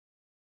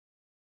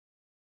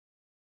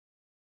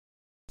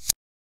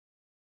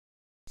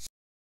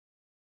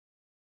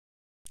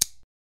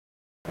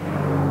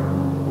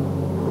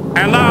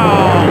And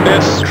now,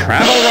 it's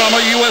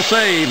Travelrama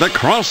USA, the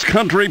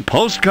cross-country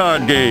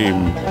postcard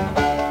game.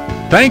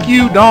 Thank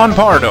you, Don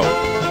Pardo.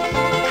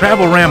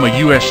 Travelrama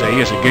USA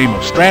is a game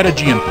of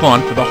strategy and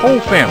fun for the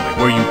whole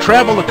family where you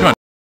travel the country.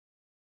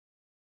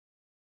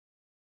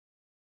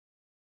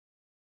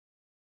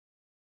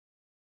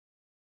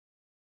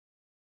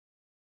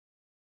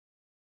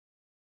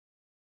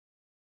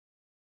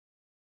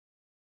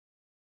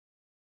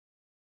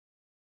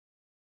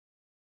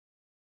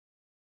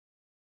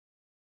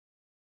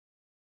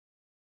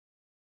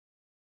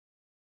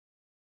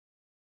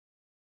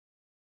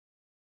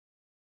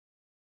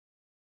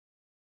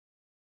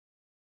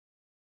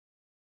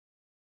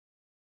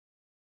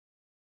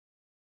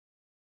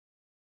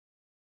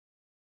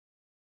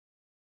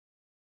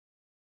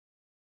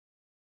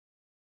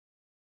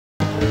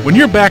 When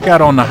you're back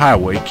out on the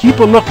highway, keep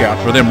a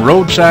lookout for them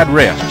roadside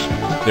rests.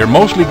 They're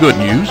mostly good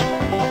news,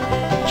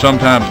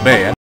 sometimes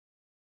bad.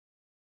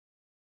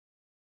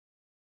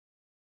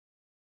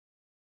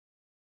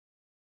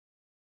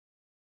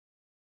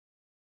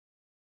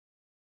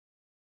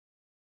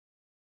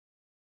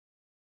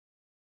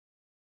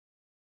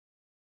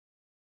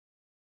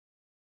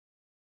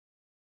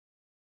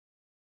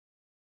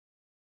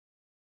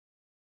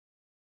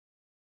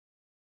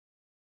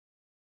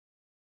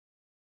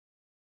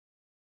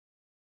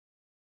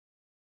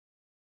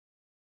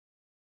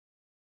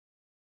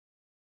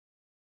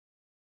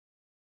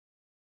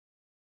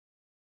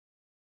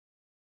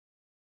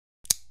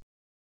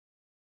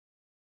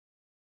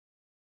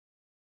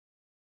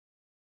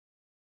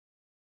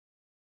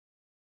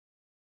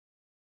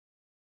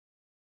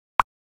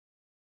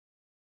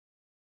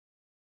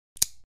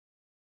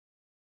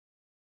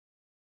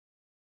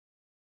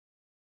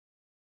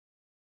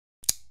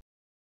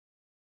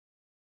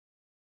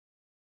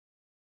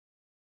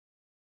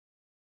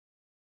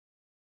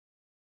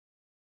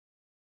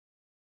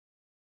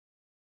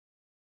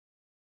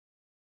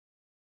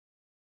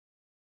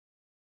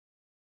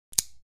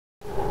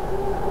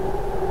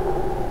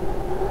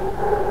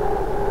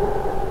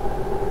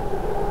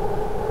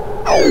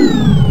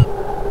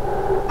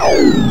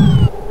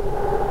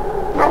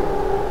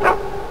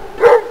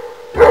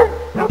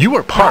 You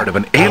are part of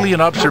an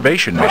alien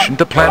observation mission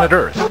to planet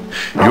Earth.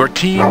 Your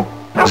team,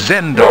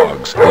 Zen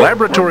Dogs,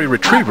 laboratory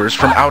retrievers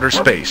from outer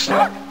space.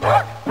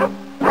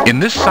 In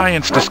this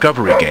science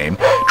discovery game,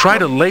 try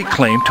to lay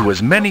claim to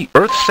as many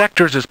Earth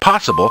sectors as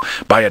possible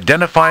by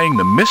identifying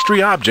the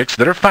mystery objects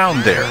that are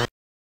found there.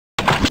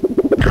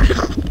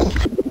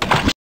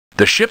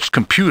 The ship's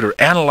computer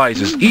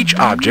analyzes each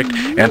object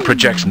and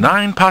projects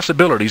 9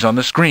 possibilities on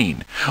the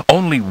screen.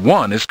 Only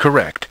one is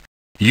correct.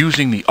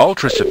 Using the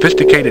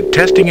ultra-sophisticated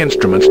testing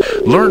instruments,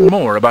 learn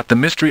more about the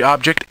mystery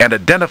object and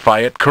identify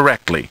it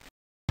correctly.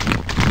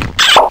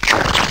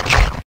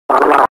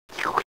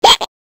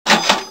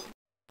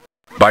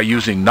 By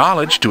using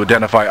knowledge to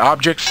identify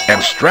objects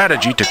and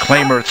strategy to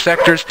claim Earth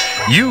sectors,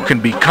 you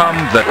can become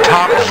the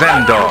top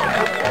Zen Dog.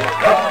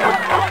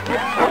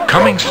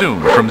 Coming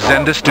soon from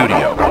Zenda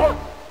Studio.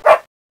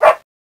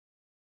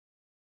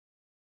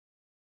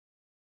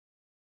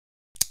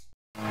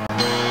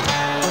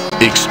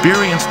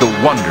 Experience the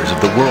wonders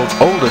of the world's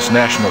oldest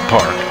national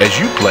park as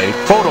you play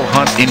Photo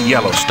Hunt in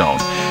Yellowstone.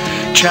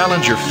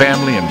 Challenge your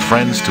family and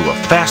friends to a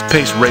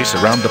fast-paced race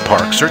around the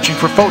park searching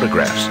for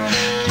photographs.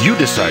 You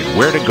decide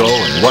where to go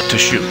and what to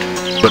shoot.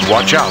 But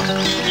watch out.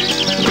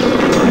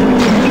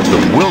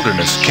 The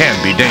wilderness can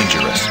be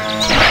dangerous.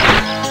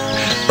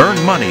 Earn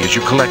money as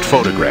you collect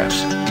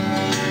photographs.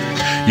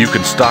 You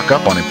can stock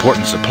up on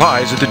important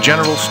supplies at the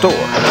general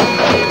store.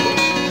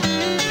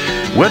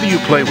 Whether you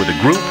play with a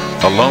group,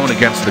 alone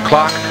against the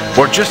clock,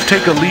 or just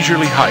take a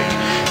leisurely hike,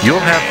 you'll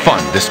have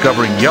fun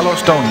discovering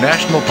Yellowstone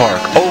National Park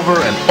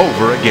over and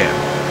over again.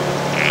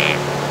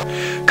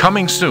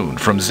 Coming soon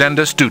from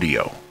Zenda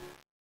Studio.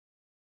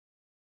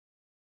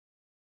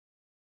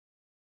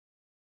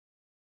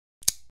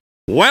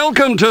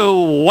 Welcome to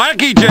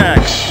Wacky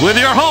Jacks with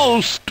your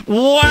host,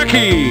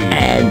 Wacky.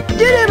 And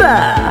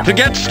deliver. To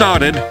get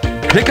started,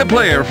 pick a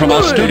player from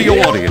our studio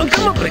audience.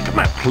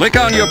 Click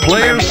on your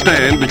player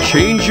stand to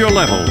change your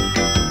level.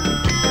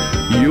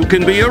 You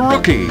can be a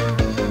rookie,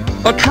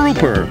 a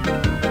trooper,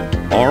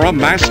 or a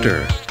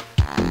master.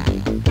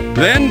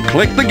 Then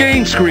click the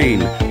game screen.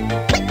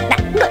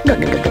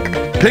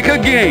 Pick a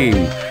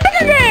game.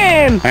 Pick a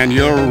game. And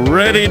you're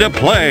ready to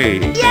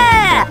play.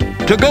 Yeah.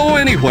 To go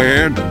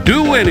anywhere,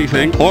 do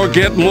anything, or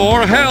get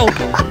more help,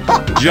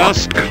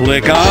 just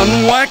click on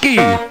Wacky.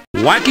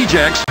 Wacky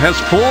Jacks has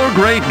 4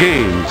 great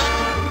games.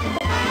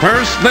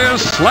 First,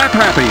 there's Slap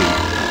Happy,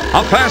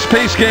 a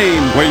fast-paced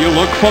game where you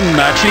look for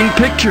matching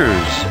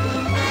pictures.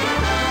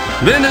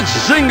 Then it's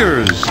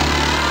Zingers,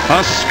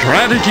 a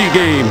strategy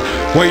game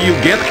where you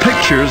get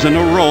pictures in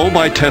a row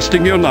by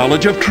testing your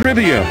knowledge of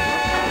trivia.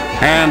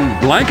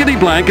 And Blankety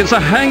Blank is a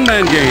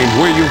hangman game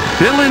where you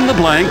fill in the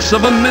blanks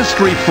of a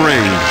mystery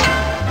phrase.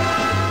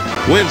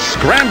 With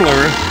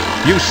Scrambler,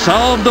 you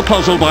solve the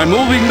puzzle by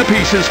moving the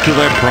pieces to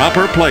their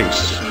proper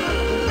place.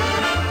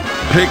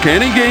 Pick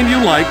any game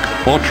you like,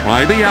 or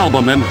try the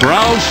album and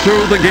browse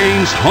through the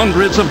game's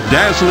hundreds of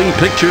dazzling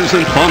pictures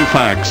and fun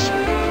facts.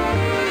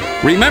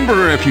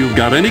 Remember, if you've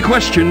got any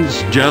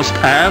questions, just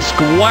ask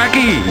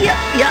Wacky.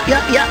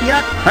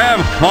 Yup.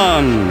 Have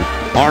fun.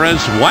 Or as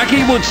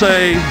Wacky would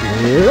say,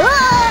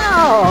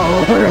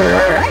 Whoa!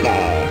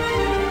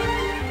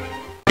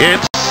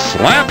 it's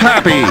Slap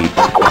Happy,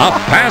 a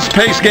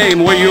fast-paced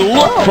game where you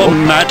look for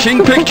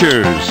matching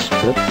pictures.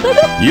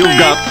 You've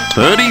got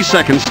 30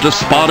 seconds to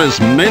spot as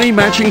many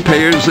matching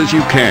pairs as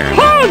you can.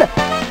 Hold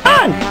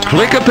on!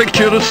 Click a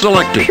picture to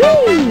select it.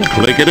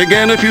 Click it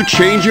again if you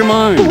change your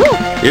mind.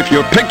 If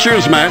your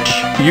pictures match,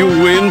 you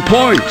win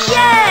points.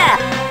 Yeah!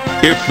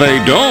 If they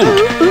don't,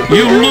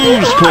 you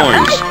lose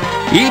points.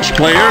 Each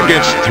player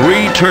gets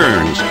 3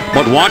 turns,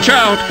 but watch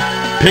out,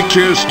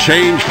 pictures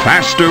change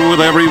faster with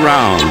every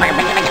round.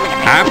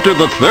 After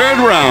the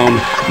 3rd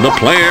round, the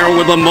player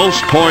with the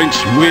most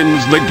points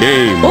wins the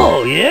game.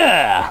 Oh,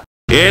 yeah!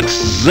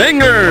 It's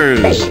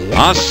Zingers,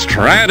 a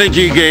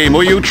strategy game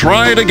where you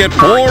try to get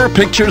 4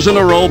 pictures in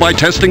a row by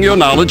testing your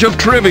knowledge of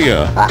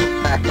trivia.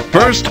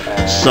 First,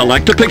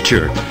 select a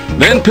picture,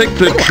 then pick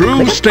the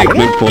true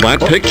statement for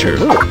that picture.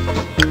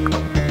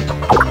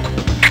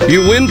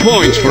 You win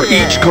points for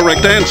each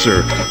correct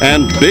answer,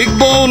 and big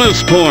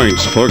bonus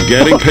points for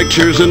getting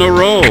pictures in a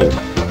row.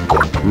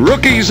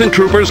 Rookies and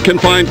troopers can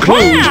find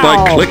clues by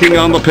clicking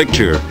on the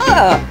picture.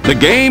 The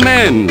game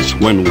ends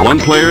when one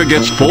player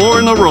gets 4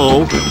 in a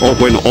row, or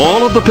when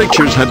all of the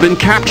pictures have been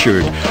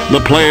captured.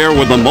 The player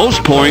with the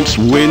most points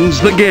wins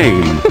the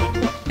game.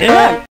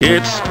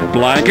 It's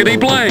Blankety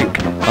Blank,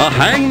 a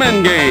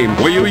hangman game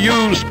where you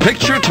use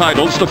picture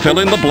titles to fill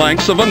in the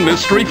blanks of a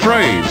mystery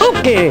phrase.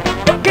 Okay.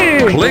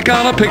 Click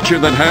on a picture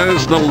that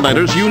has the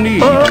letters you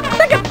need.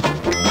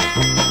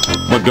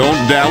 But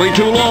don't dally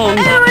too long.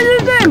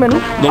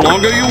 The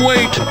longer you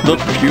wait, the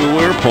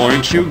fewer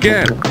points you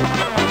get.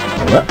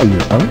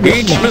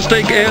 Each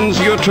mistake ends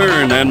your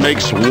turn and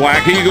makes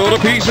Wacky go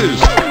to pieces.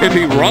 If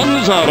he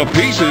runs out of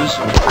pieces,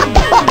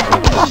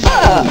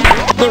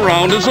 the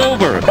round is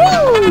over.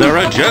 There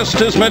are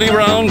just as many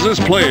rounds as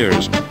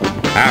players.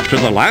 After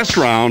the last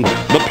round,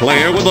 the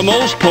player with the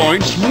most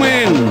points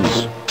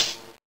wins.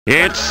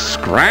 It's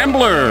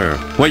Scrambler,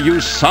 where you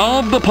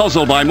solve the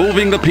puzzle by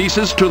moving the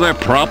pieces to their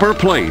proper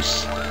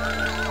place.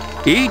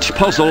 Each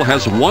puzzle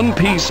has 1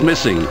 piece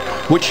missing,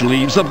 which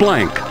leaves a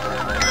blank.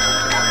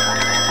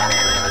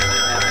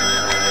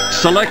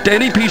 Select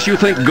any piece you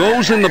think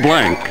goes in the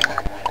blank.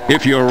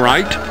 If you're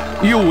right,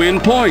 you win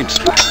points.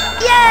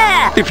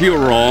 Yeah! If you're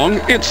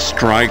wrong, it's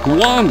strike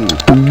 1.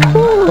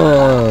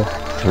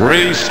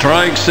 3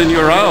 strikes and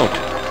you're out.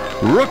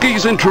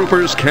 Rookies and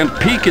troopers can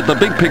peek at the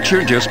big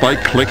picture just by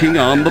clicking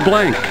on the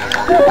blank.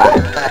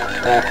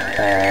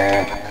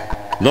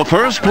 The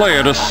first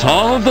player to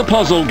solve the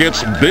puzzle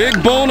gets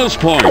big bonus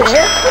points.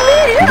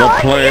 The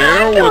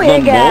player with the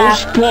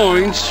most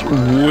points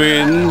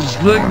wins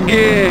the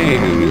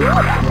game.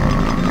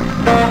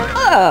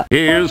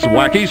 Here's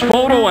Wacky's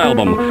photo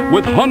album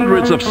with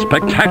hundreds of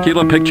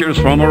spectacular pictures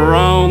from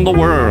around the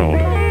world.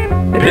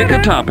 Pick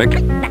a topic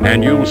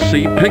and you'll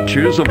see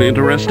pictures of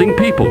interesting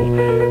people,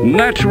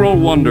 natural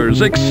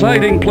wonders,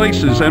 exciting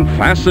places, and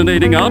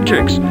fascinating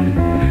objects.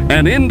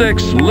 An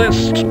index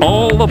lists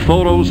all the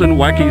photos in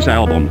Wacky's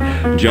album.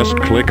 Just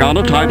click on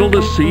a title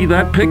to see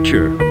that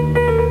picture.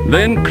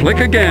 Then click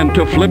again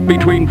to flip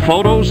between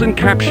photos and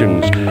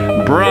captions.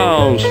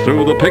 Browse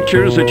through the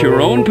pictures at your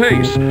own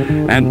pace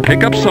and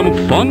pick up some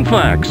fun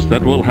facts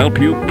that will help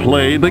you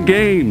play the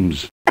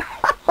games.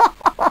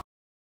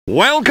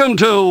 Welcome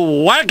to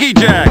Wacky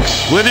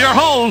Jacks with your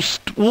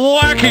host,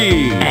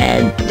 Wacky.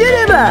 And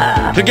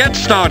deliver! To get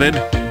started,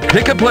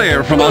 pick a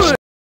player from us.